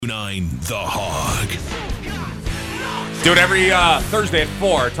102.9 The Hog. Do it every Thursday at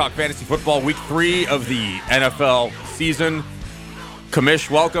 4. Talk fantasy football, week 3 of the NFL season. Kamish,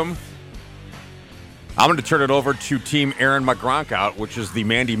 welcome. I'm going to turn it over to Team Aaron McGronk out, which is the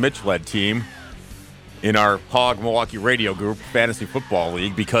Mandy Mitch-led team in our Hog Milwaukee Radio Group Fantasy Football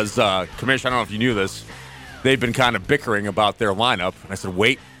League, because, Kamish, I don't know if you knew this, they've been kind of bickering about their lineup. And I said,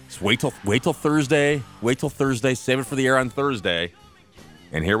 wait till Thursday. Wait till Thursday. Save it for the air on Thursday.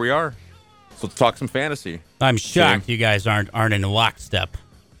 And here we are. So let's talk some fantasy. I'm shocked you guys aren't in lockstep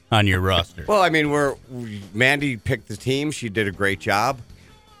on your roster. Well, I mean, Mandy picked the team. She did a great job.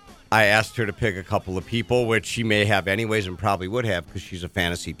 I asked her to pick a couple of people, which she may have anyways and probably would have because she's a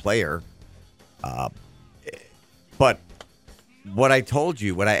fantasy player. But what I told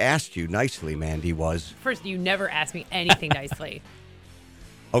you, what I asked you nicely, Mandy, was... First, you never asked me anything nicely.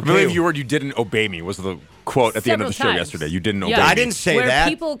 Okay. I believe you didn't obey me, was the quote at the end of the show yesterday. You didn't obey me. I didn't say that.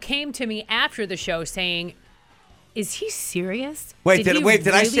 People came to me after the show saying, is he serious? Did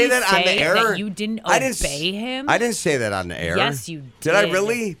I say that on the air? That you didn't obey him? I didn't say that on the air. Yes, you did. Did I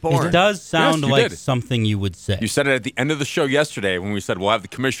really? Born. It does sound like did. something you would say. You said it at the end of the show yesterday when we said we'll have the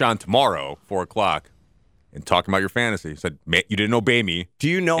commission on tomorrow, 4 o'clock, and talking about your fantasy. You said, you didn't obey me. Do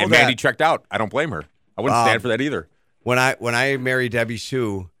you know and that? Mandy checked out. I don't blame her. I wouldn't stand for that either. When I married Debbie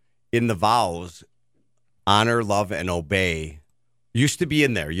Sue, in the vows, honor, love, and obey used to be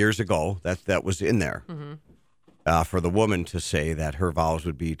in there years ago. That was in there. Mm-hmm. For the woman to say that her vows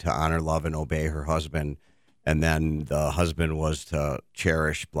would be to honor, love, and obey her husband, and then the husband was to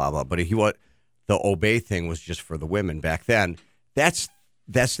cherish, blah, blah. But the obey thing was just for the women back then. That's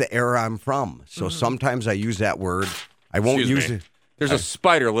the era I'm from. So sometimes I use that word. I won't use it. There's a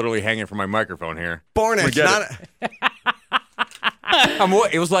spider literally hanging from my microphone here. Born it's not...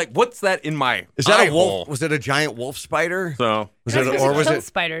 It was like, what's that in my Is that eye a wolf? hole? Was it a giant wolf spider? So was it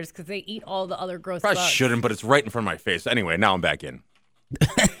spiders because they eat all the other gross probably bugs. shouldn't, but it's right in front of my face. Anyway, now I'm back in.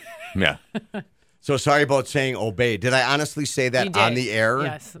 Yeah. So sorry about saying obey. Did I honestly say that on the air?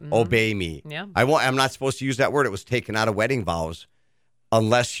 Yes. Mm-hmm. Obey me. Yeah. I'm not supposed to use that word. It was taken out of wedding vows,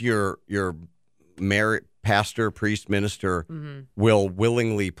 unless you're married. Pastor, priest, minister will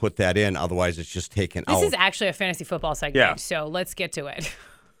willingly put that in. Otherwise, it's just taken out. This is actually a fantasy football segment, so let's get to it.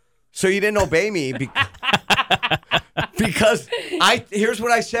 So you didn't obey me because here's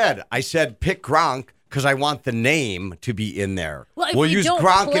what I said. I said pick Gronk because I want the name to be in there. Well, if we'll we use don't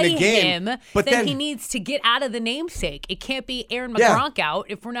Gronk play in a game, but then he needs to get out of the namesake. It can't be Aaron McGronk out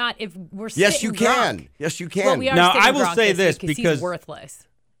if we're Yes, you Gronk. can. Yes, you can. Well, we are now, I will Gronk say this because he's worthless.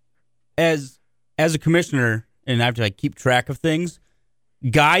 As a commissioner, and I have to keep track of things,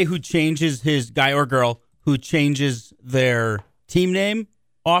 guy or girl who changes their team name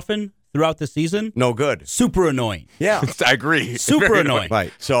often throughout the season. No good. Super annoying. Yeah. I agree. Super annoying.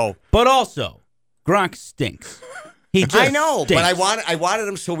 Right. So, but also, Gronk stinks. I know, stinks. but I wanted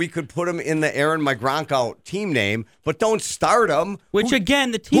him so we could put him in the Aaron McGronk out team name, but don't start him. Which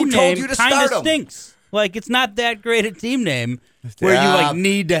again, the team name kind of stinks. Like, it's not that great a team name where you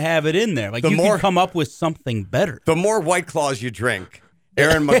need to have it in there. Like, you can come up with something better. The more White Claws you drink,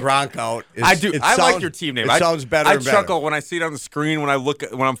 Aaron McGronk out. I do. I like your team name. It sounds better. I and better. chuckle when I see it on the screen when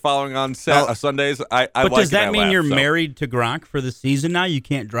I'm following on Sundays. I but like does that mean you're so. married to Gronk for the season now? You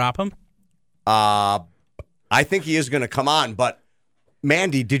can't drop him? I think he is going to come on. But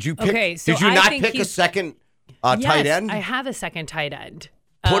Mandy, did you pick? Okay, so did you not pick a second tight end? I have a second tight end.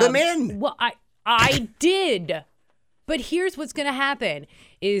 Put him in. Well, I did. But here's what's going to happen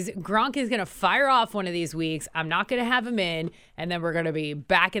is Gronk is going to fire off one of these weeks. I'm not going to have him in, and then we're going to be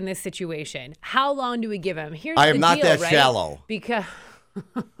back in this situation. How long do we give him? I am not that shallow. Because,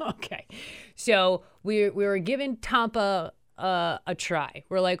 okay. So we were giving Tampa a try.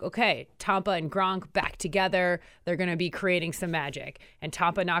 We're like, okay, Tampa and Gronk back together. They're going to be creating some magic. And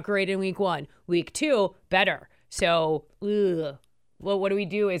Tampa not great in week 1. Week 2, better. So, well, what do we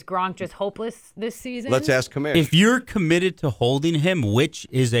do? Is Gronk just hopeless this season? Let's ask Kamish. If you're committed to holding him, which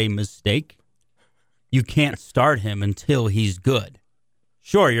is a mistake, you can't start him until he's good.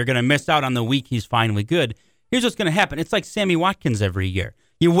 Sure, you're going to miss out on the week he's finally good. Here's what's going to happen. It's like Sammy Watkins every year.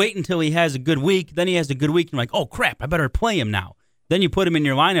 You wait until he has a good week, then he has a good week, and you're like, oh, crap, I better play him now. Then you put him in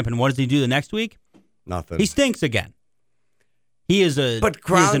your lineup, and what does he do the next week? Nothing. He stinks again. He is an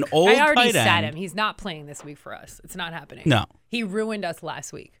old I already tight sat end. him. He's not playing this week for us. It's not happening. No. He ruined us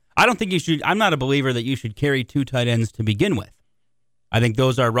last week. I don't think you should. I'm not a believer that you should carry 2 tight ends to begin with. I think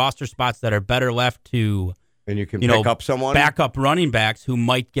those are roster spots that are better left to, and you can pick up someone, backup running backs who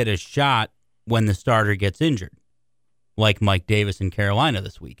might get a shot when the starter gets injured, like Mike Davis in Carolina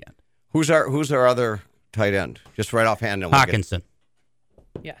this weekend. Who's our other tight end? Just right offhand. Hawkinson.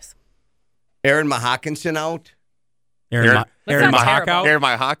 Yes. Aaron Mahawkinson out. Aaron not Mahawk terrible. out. Aaron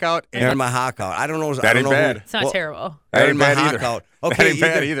Mahawk out. Aaron Mahawk out. I don't know. That I don't ain't know bad. It's not terrible. That Aaron ain't bad Mahawk either. out. That Okay, ain't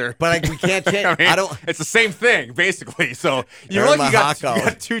bad either. But we can't change. I mean, I don't. It's the same thing, basically. So you're Aaron lucky you Mahawk out.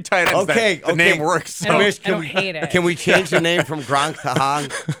 got two tight ends. Okay, The name works. So. I don't hate it. Can we change the name from Gronk to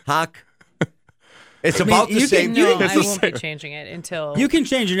Hawk? It's about the you same. No, It's I the won't be same. changing it until. You can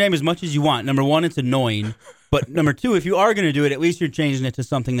change your name as much as you want. Number one, it's annoying. But number two, if you are going to do it, at least you're changing it to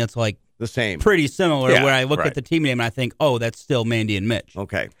something that's like The same. pretty similar. Yeah, where I look right. at the team name and I think, oh, that's still Mandy and Mitch.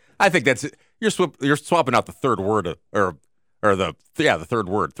 Okay. I think that's it. You're swapping out the third word or the third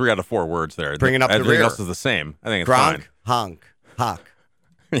word. 3 out of 4 words there. Bringing up the Everything rear. else is the same. I think it's Gronk, Hawk.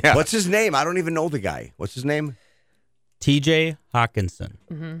 Yeah. What's his name? I don't even know the guy. What's his name? TJ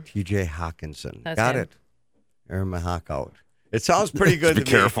Hawkinson. T.J. Hawkinson. That's Got him. it. Aaron Mahawk out. It sounds pretty good Be to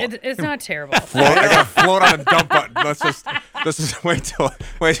careful. It's not terrible. I gotta float on a dump button. Let's just wait till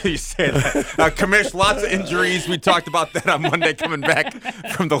you say that. Commish, lots of injuries. We talked about that on Monday coming back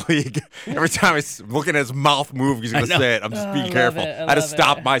from the league. Every time he's looking at his mouth move, he's gonna say it. I'm just Oh, being I love careful. it. I I had to love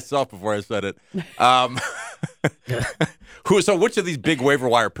stop it. myself before I said it. So which of these big waiver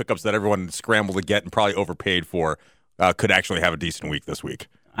wire pickups that everyone scrambled to get and probably overpaid for could actually have a decent week this week?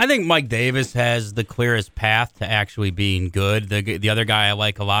 I think Mike Davis has the clearest path to actually being good. The other guy I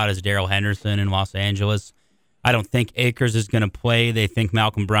like a lot is Darrell Henderson in Los Angeles. I don't think Akers is going to play. They think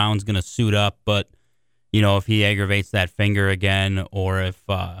Malcolm Brown's going to suit up, but if he aggravates that finger again, or if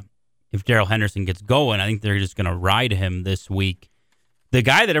Darrell Henderson gets going, I think they're just going to ride him this week. The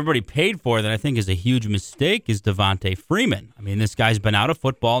guy that everybody paid for that I think is a huge mistake is Devontae Freeman. I mean, this guy's been out of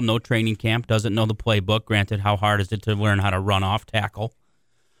football, no training camp, doesn't know the playbook. Granted, how hard is it to learn how to run off tackle?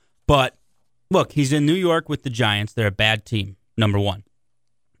 But, look, he's in New York with the Giants. They're a bad team, number one.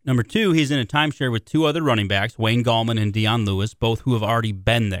 Number two, he's in a timeshare with 2 other running backs, Wayne Gallman and Deion Lewis, both who have already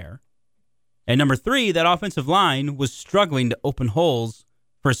been there. And number 3, that offensive line was struggling to open holes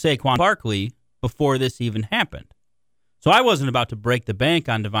for Saquon Barkley before this even happened. So I wasn't about to break the bank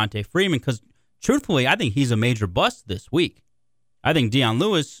on Devontae Freeman because, truthfully, I think he's a major bust this week. I think Deion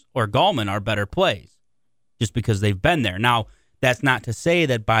Lewis or Gallman are better plays just because they've been there. Now, that's not to say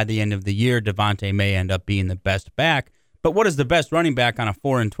that by the end of the year, Devontae may end up being the best back. But what does the best running back on a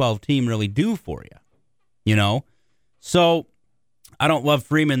 4-12 team really do for you? So I don't love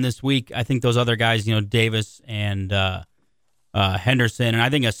Freeman this week. I think those other guys, Davis and Henderson, and I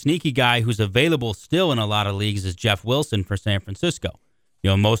think a sneaky guy who's available still in a lot of leagues is Jeff Wilson for San Francisco.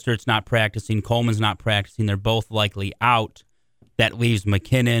 Mostert's not practicing. Coleman's not practicing. They're both likely out. That leaves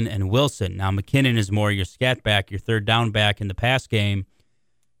McKinnon and Wilson. Now, McKinnon is more your scat back, your third down back in the pass game.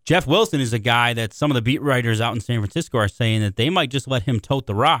 Jeff Wilson is a guy that some of the beat writers out in San Francisco are saying that they might just let him tote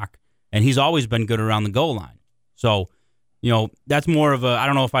the rock, and he's always been good around the goal line. So, that's more of I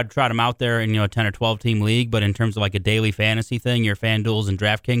don't know if I'd trot him out there in, a 10 or 12 team league, but in terms of like a daily fantasy thing, your FanDuels and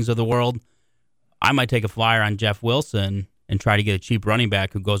DraftKings of the world, I might take a flyer on Jeff Wilson and try to get a cheap running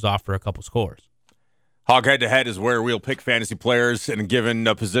back who goes off for a couple scores. Hog Head-to-Head is where we'll pick fantasy players. In a given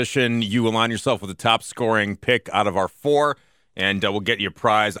position, you align yourself with the top-scoring pick out of our 4, and we'll get you a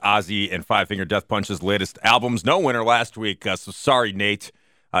prize, Ozzy and Five Finger Death Punch's latest albums. No winner last week, so sorry, Nate,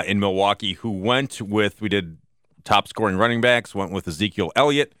 in Milwaukee, who went with, we did top-scoring running backs, went with Ezekiel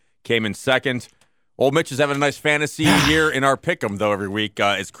Elliott, came in second. Old Mitch is having a nice fantasy year in our pick'em, though, every week,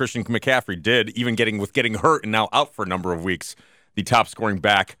 as Christian McCaffrey did, even getting hurt and now out for a number of weeks, the top-scoring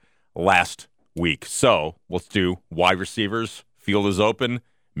back last week. So let's do wide receivers. Field is open.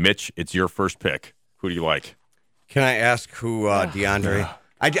 Mitch, it's your first pick. Who do you like? Can I ask who DeAndre?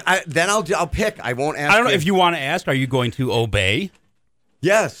 Then I'll pick. I won't ask. I don't know if you want to ask. Are you going to obey?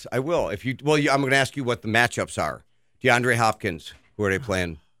 Yes, I will. I'm going to ask you what the matchups are. DeAndre Hopkins. Who are they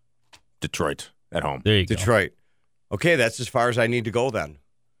playing? Detroit at home. There you go. Detroit. Okay, that's as far as I need to go then.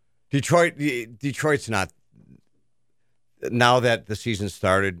 Detroit's not. Now that the season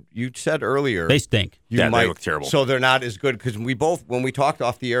started, you said earlier They stink. They look terrible. So they're not as good because when we talked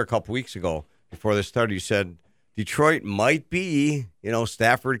off the air a couple weeks ago before this started, you said Detroit might be,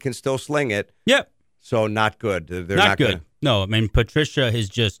 Stafford can still sling it. Yep. So not good. They're not good. gonna- No, I mean, Patricia has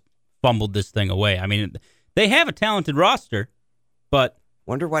just fumbled this thing away. I mean, they have a talented roster, but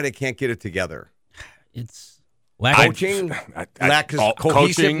Wonder why they can't get it together. it's lack Coaching, lack of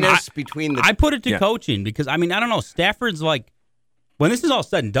cohesiveness between the. I put it to Yeah. coaching because, I mean, I don't know. Stafford's like, when this is all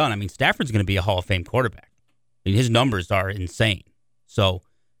said and done, I mean, Stafford's going to be a Hall of Fame quarterback. I mean, his numbers are insane. So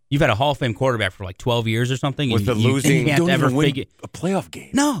you've had a Hall of Fame quarterback for like 12 years or something. With and the losing- you can't Don't ever even win figure. a playoff game.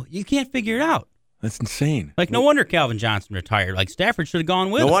 No, you can't figure it out. That's insane. Like, no wonder Calvin Johnson retired. Like, Stafford should have gone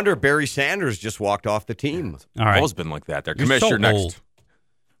with No him. wonder Barry Sanders just walked off the team. All right. Always been like that. There, You're Commissioner so next. old.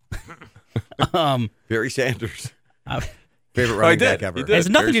 Barry Sanders. Uh, Favorite running did. back ever. He it did. has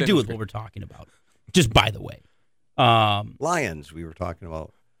nothing Barry to do with Sanders. what we're talking about. Just by the way. Lions, we were talking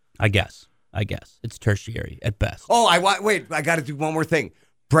about. I guess. It's tertiary at best. Oh, wait, I got to do one more thing.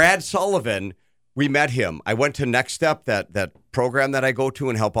 Brad Sullivan, we met him. I went to Next Step, that program that I go to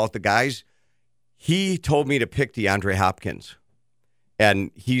and help out the guys. He told me to pick DeAndre Hopkins.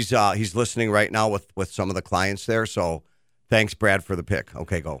 And he's listening right now with some of the clients there. So thanks, Brad, for the pick.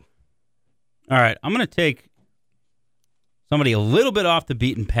 Okay, go. All right, I'm going to take somebody a little bit off the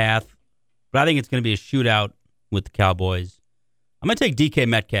beaten path, but I think it's going to be a shootout with the Cowboys. I'm going to take DK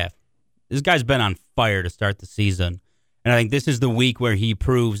Metcalf. This guy's been on fire to start the season, and I think this is the week where he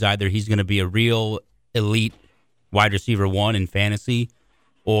proves either he's going to be a real elite wide receiver one in fantasy,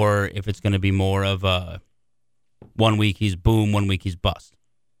 or if it's going to be more of a 1 week he's boom, 1 week he's bust.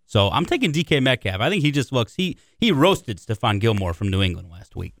 So I'm taking DK Metcalf. I think he just looks, he roasted Stephon Gilmore from New England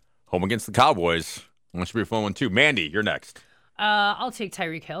last week. Home against the Cowboys. That should be a fun one, too. Mandy, you're next. I'll take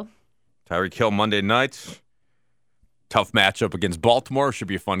Tyreek Hill. Tyreek Hill Monday night. Tough matchup against Baltimore. Should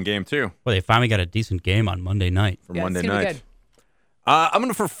be a fun game, too. Well, they finally got a decent game on Monday night. For Yeah, Monday it's gonna be night. good. I'm going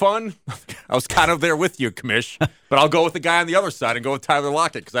to, for fun, I was kind of there with you, Commish, but I'll go with the guy on the other side and go with Tyler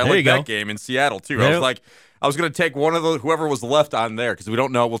Lockett because I There like you go. that game in Seattle, too. Yep. I was going to take one of whoever was left on there because we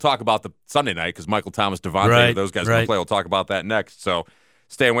don't know. We'll talk about the Sunday night because Michael Thomas, Devontae, Right, those guys are going right. to play. We'll talk about that next. So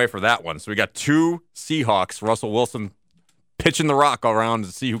stay away for that one. So we got two Seahawks, Russell Wilson pitching the rock around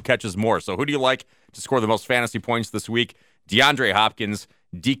to see who catches more. So who do you like to score the most fantasy points this week? DeAndre Hopkins,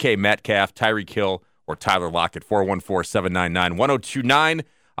 DK Metcalf, Tyreek Hill, or Tyler Lockett? 414-799-1029.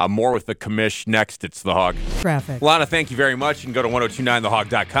 More with the commish next. It's the Hog. Traffic. Lana, thank you very much. You can go to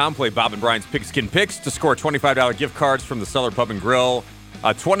 1029thehog.com, play Bob and Brian's Pigskin Picks to score $25 gift cards from the Cellar Pub and Grill,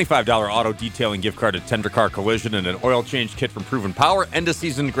 a $25 auto detailing gift card at Tender Car Collision, and an oil change kit from Proven Power. End of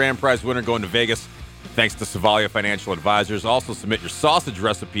season grand prize winner going to Vegas thanks to Savalia Financial Advisors. Also submit your sausage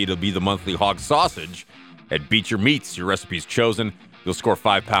recipe to be the monthly Hog sausage at Beat Your Meats. Your recipe's chosen. You'll score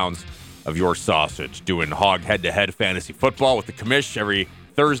 5 pounds of your sausage. Doing Hog head-to-head fantasy football with the commish every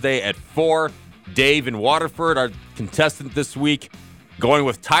Thursday at 4. Dave in Waterford, our contestant this week, going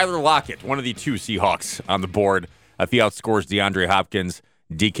with Tyler Lockett, one of the two Seahawks on the board. If he outscores DeAndre Hopkins,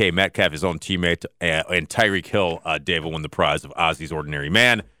 DK Metcalf, his own teammate, and Tyreek Hill, Dave will win the prize of Ozzy's Ordinary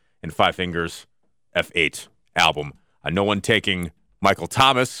Man and Five Fingers F8 album. No one taking Michael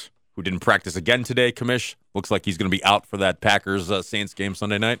Thomas, who didn't practice again today, Commish. Looks like he's going to be out for that Packers-Saints game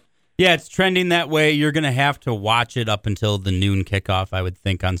Sunday night. Yeah, it's trending that way. You're going to have to watch it up until the noon kickoff, I would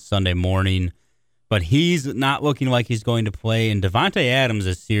think, on Sunday morning. But he's not looking like he's going to play, and Devontae Adams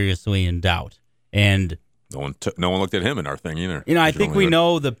is seriously in doubt. And No one looked at him in our thing either. I think we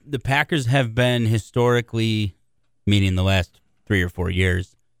know the Packers have been historically, meaning the last 3 or 4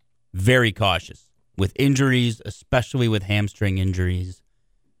 years, very cautious with injuries, especially with hamstring injuries.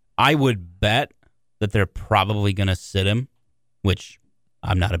 I would bet that they're probably going to sit him, which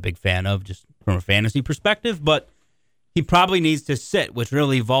I'm not a big fan of just from a fantasy perspective, but he probably needs to sit, which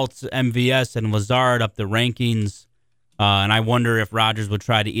really vaults MVS and Lazard up the rankings. And I wonder if Rodgers would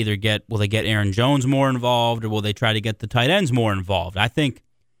try to either will they get Aaron Jones more involved, or will they try to get the tight ends more involved? I think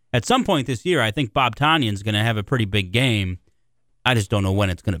at some point this year, I think Bob Tonyan's going to have a pretty big game. I just don't know when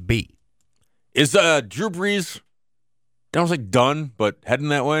it's going to be. Is Drew Brees, I don't think done, but heading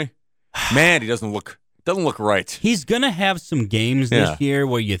that way? Man, he doesn't look right. He's going to have some games this year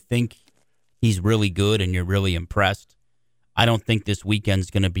where you think he's really good and you're really impressed. I don't think this weekend's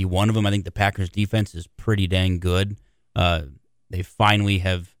going to be one of them. I think the Packers defense is pretty dang good. They finally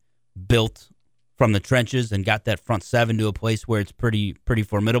have built from the trenches and got that front seven to a place where it's pretty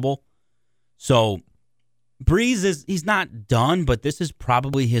formidable. So Breeze he's not done, but this is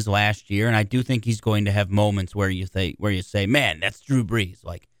probably his last year, and I do think he's going to have moments where you say, man, that's Drew Brees.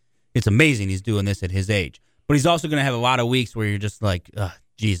 Like, it's amazing he's doing this at his age. But he's also going to have a lot of weeks where you're just like,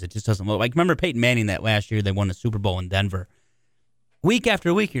 geez, it just doesn't look like. Remember Peyton Manning that last year they won the Super Bowl in Denver. Week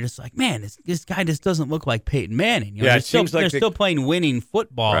after week, you're just like, man, this guy just doesn't look like Peyton Manning. Yeah, it seems like they're still playing winning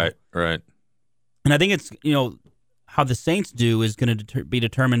football. Right. And I think it's, how the Saints do is going to be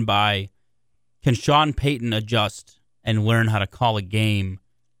determined by, can Sean Payton adjust and learn how to call a game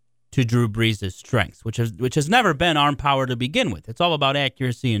to Drew Brees' strengths, which has never been arm power to begin with. It's all about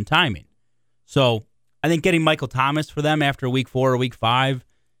accuracy and timing. So I think getting Michael Thomas for them after week 4 or week 5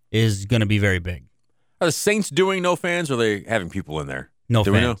 is going to be very big. Are the Saints doing no fans, or are they having people in there? No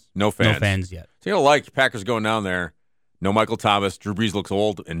Do we know? fans. No fans. No fans yet. So you'll like Packers going down there. No Michael Thomas. Drew Brees looks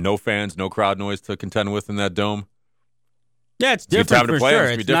old, and no fans, no crowd noise to contend with in that dome. Yeah, it's a good different time to for play. sure.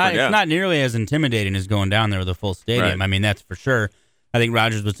 It's It's different, not nearly as intimidating as going down there with a full stadium. Right. I mean, that's for sure. I think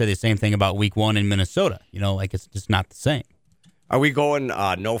Rodgers would say the same thing about week 1 in Minnesota. Like it's just not the same. Are we going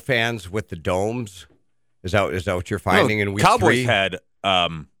no fans with the domes? Is that what you're finding in week Cowboys 3? had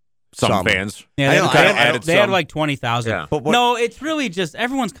some fans. Yeah, they had like 20,000. Yeah. But No, it's really just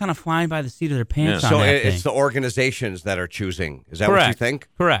everyone's kind of flying by the seat of their pants Yeah. on So that it's thing. the organizations that are choosing. Is that Correct. what you think?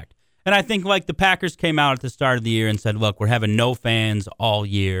 Correct. And I think like the Packers came out at the start of the year and said, look, we're having no fans all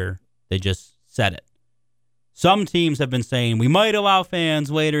year. They just said it. Some teams have been saying we might allow fans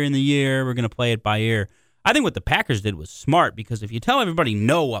later in the year. We're going to play it by ear. I think what the Packers did was smart because if you tell everybody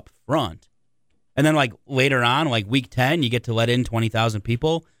no up front and then like later on, like week 10, you get to let in 20,000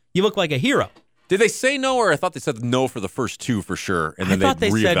 people, you look like a hero. Did they say no, or I thought they said no for the first 2 for sure, and then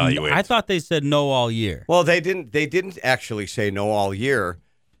they'd reevaluate? I thought they said no all year. Well, they didn't actually say no all year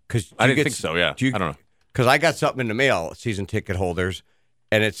because I didn't think so. Yeah, I don't know. Because I got something in the mail, season ticket holders,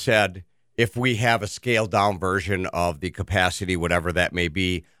 and it said if we have a scaled down version of the capacity, whatever that may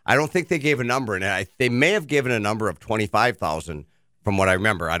be. I don't think they gave a number, and they may have given a number of 25,000 from what I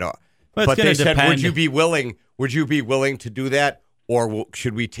remember. I don't. Well, but they said, depend. would you be willing to do that, or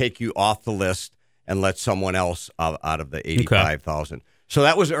should we take you off the list and let someone else out of the 85,000? Okay. So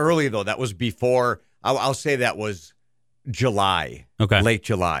that was early, though. That was before. I'll say that was July. Okay. Late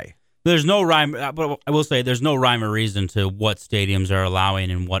July. There's no rhyme, but I will say there's no rhyme or reason to what stadiums are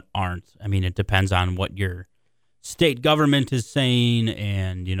allowing and what aren't. I mean, it depends on what your state government is saying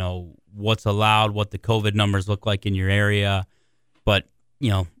and, what's allowed, what the COVID numbers look like in your area. But,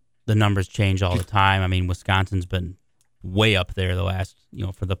 the numbers change all the time. I mean, Wisconsin's been way up there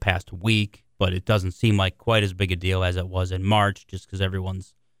for the past week, but it doesn't seem like quite as big a deal as it was in March just because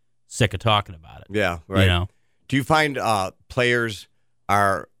everyone's sick of talking about it. Yeah, right. Do you find players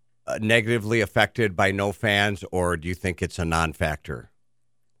are negatively affected by no fans, or do you think it's a non-factor?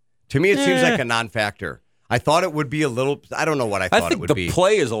 To me, it seems like a non-factor. I thought it would be a little. I don't know what I thought it would be. I think the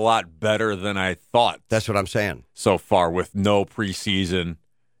play is a lot better than I thought. That's what I'm saying. So far, with no preseason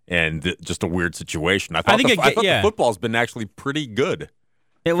and just a weird situation, I thought the football's been actually pretty good.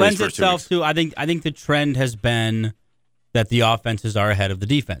 It lends itself to. I think the trend has been that the offenses are ahead of the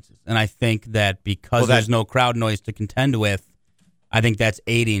defenses, and I think that because there's no crowd noise to contend with, I think that's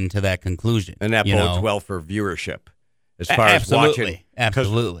aiding to that conclusion. And that bodes well for viewership as far as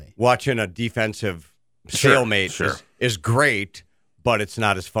watching a defensive stalemate is great, but it's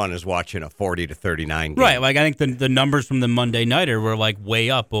not as fun as watching a 40-39 game. Right. Like I think the numbers from the Monday Nighter were like way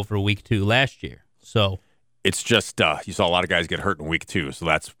up over week 2 last year. So it's just you saw a lot of guys get hurt in week 2. So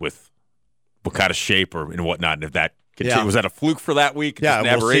that's with what kind of shape and whatnot. And if that was that a fluke for that week? Yeah, just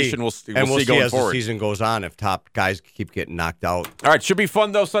an aberration. We'll see going as forward. The season goes on if top guys keep getting knocked out. All right, should be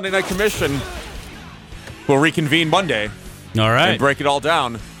fun though. Sunday Night Commission. We'll reconvene Monday. All right, and break it all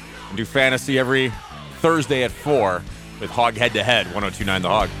down and do fantasy every Thursday at 4 with HOG Head to Head 102.9 The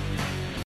Hog.